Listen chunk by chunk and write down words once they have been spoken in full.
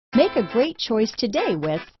Make a great choice today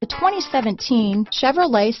with the 2017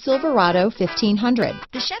 Chevrolet Silverado 1500.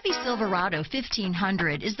 The Chevy Silverado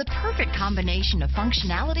 1500 is the perfect combination of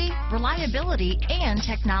functionality, reliability, and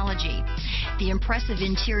technology. The impressive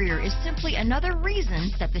interior is simply another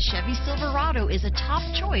reason that the Chevy Silverado is a top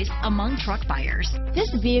choice among truck buyers.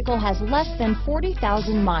 This vehicle has less than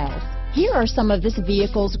 40,000 miles. Here are some of this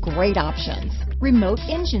vehicle's great options: remote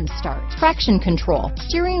engine start, traction control,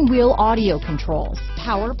 steering wheel audio controls,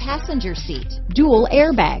 power passenger seat, dual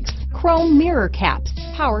airbags, chrome mirror caps,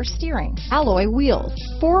 power steering, alloy wheels,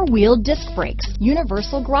 four-wheel disc brakes,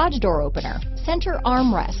 universal garage door opener, center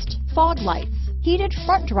armrest, fog lights, heated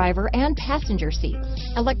front driver and passenger seats,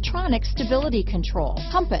 electronic stability control,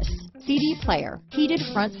 compass, CD player, heated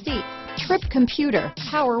front seats, trip computer,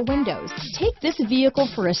 power windows. Take this vehicle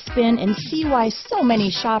for a spin and see why so many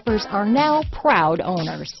shoppers are now proud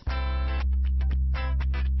owners.